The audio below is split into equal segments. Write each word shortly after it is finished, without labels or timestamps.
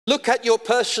Look at your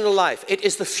personal life. It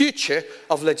is the future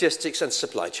of logistics and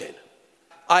supply chain.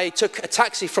 I took a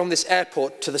taxi from this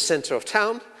airport to the center of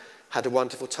town, had a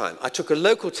wonderful time. I took a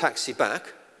local taxi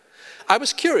back. I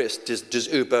was curious, does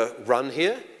Uber run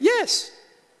here? Yes,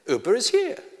 Uber is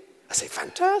here. I say,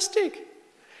 fantastic.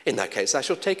 In that case, I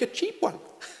shall take a cheap one.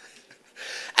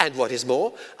 And what is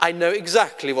more, I know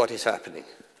exactly what is happening.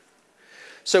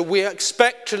 So we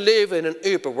expect to live in an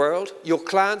Uber world. Your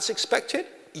clients expect it,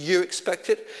 you expect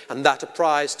it, and that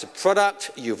applies to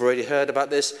product. You've already heard about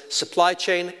this, supply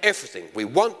chain, everything. We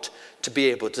want to be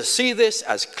able to see this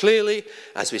as clearly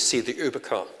as we see the Uber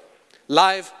car.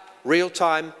 Live, real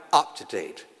time, up to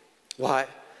date. Why?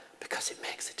 Because it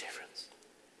makes a difference.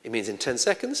 It means in 10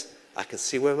 seconds, I can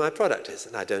see where my product is,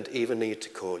 and I don't even need to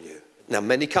call you. Now,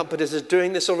 many companies are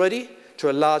doing this already to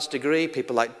a large degree.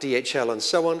 People like DHL and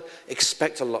so on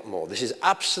expect a lot more. This is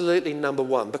absolutely number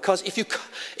one, because if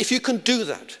you can do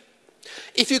that,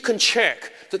 if you can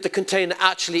check that the container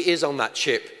actually is on that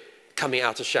ship coming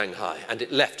out of Shanghai and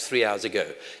it left 3 hours ago,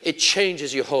 it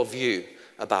changes your whole view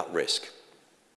about risk.